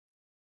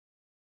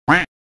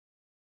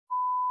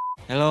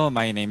Hello,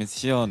 my name is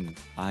Sion.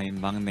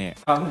 I'm 막내.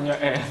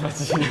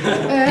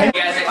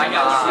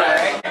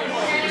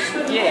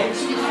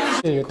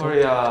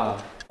 Korea.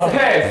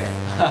 Okay.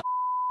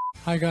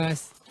 Hi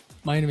guys,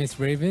 my name is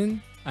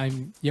Raven.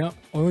 I'm your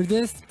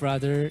oldest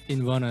brother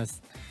in oneus.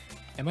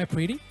 Am I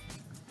pretty?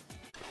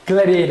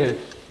 Gladiator.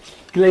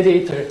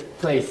 Gladiator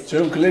place.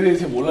 저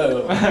글래디에이터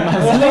몰라요.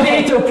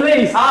 Gladiator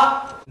place.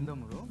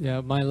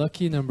 Yeah, my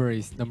lucky number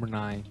is number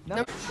 9.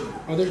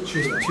 Other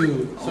choose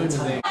two.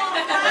 설명해.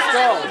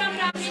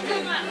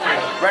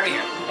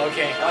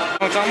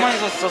 짱 많이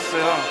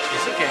썼어요.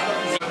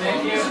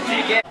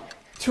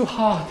 Too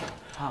hot.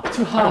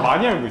 Too hot.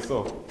 많이 알고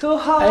있어. Too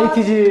hot.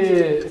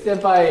 에이티즈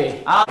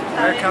센파이.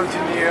 Welcome to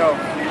New York.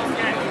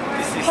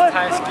 This is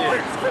Times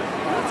Square.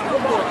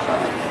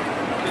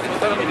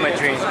 My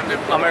dream,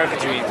 American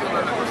dream.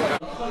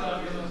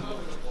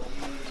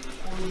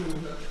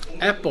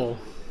 Apple.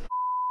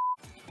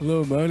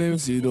 Hello, my name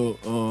is Ido.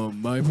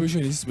 My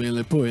position is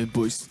mainly boy and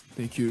boys.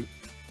 Thank you.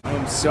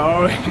 I'm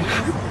sorry.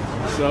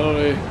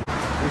 Sorry.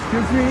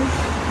 Excuse me.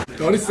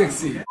 Very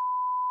sexy.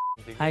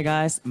 Hi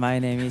guys, my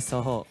name is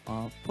Soho.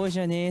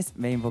 Position is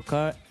main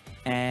vocal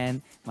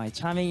and my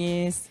charming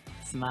is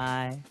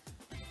smile.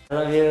 I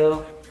love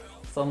you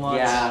so much.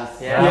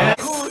 Yeah.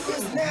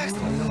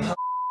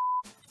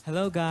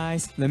 Hello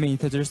guys, let me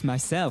introduce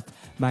myself.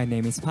 My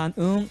name is Pan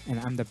Ung and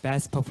I'm the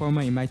best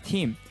performer in my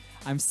team.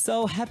 I'm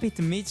so happy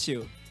to meet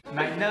you.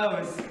 My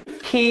nose.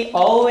 He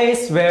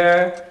always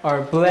wear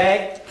our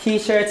black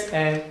t-shirts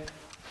and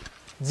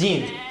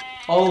jeans.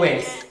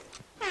 Always.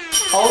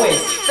 Always.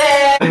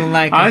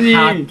 아니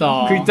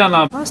그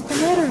있잖아.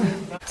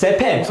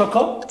 Japan.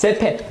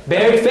 Japan.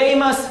 Very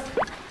famous.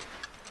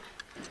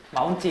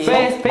 마운틴.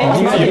 Famous.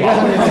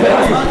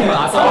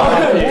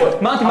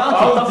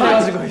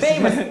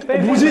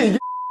 뭐지 이게?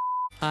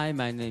 Hi,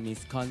 my name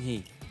is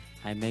Kon-hee.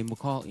 I'm main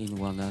vocal in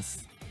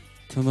oneus.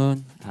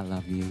 Tumun, I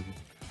love you.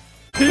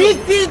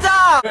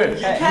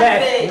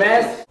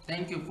 Math.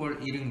 Thank you for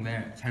eating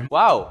well.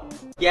 Wow.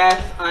 Yes,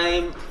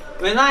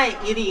 when I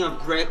eating a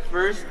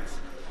breakfast,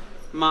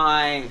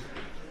 my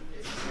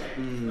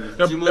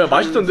야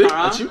맛있던데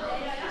아침?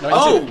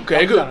 Oh, 그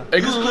에그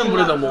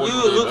스크램블에다 먹었는데.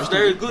 you look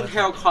very good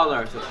hair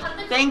color. So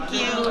thank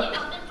you.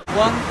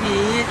 One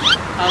piece.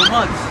 How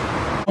much?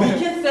 You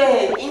can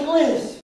say English.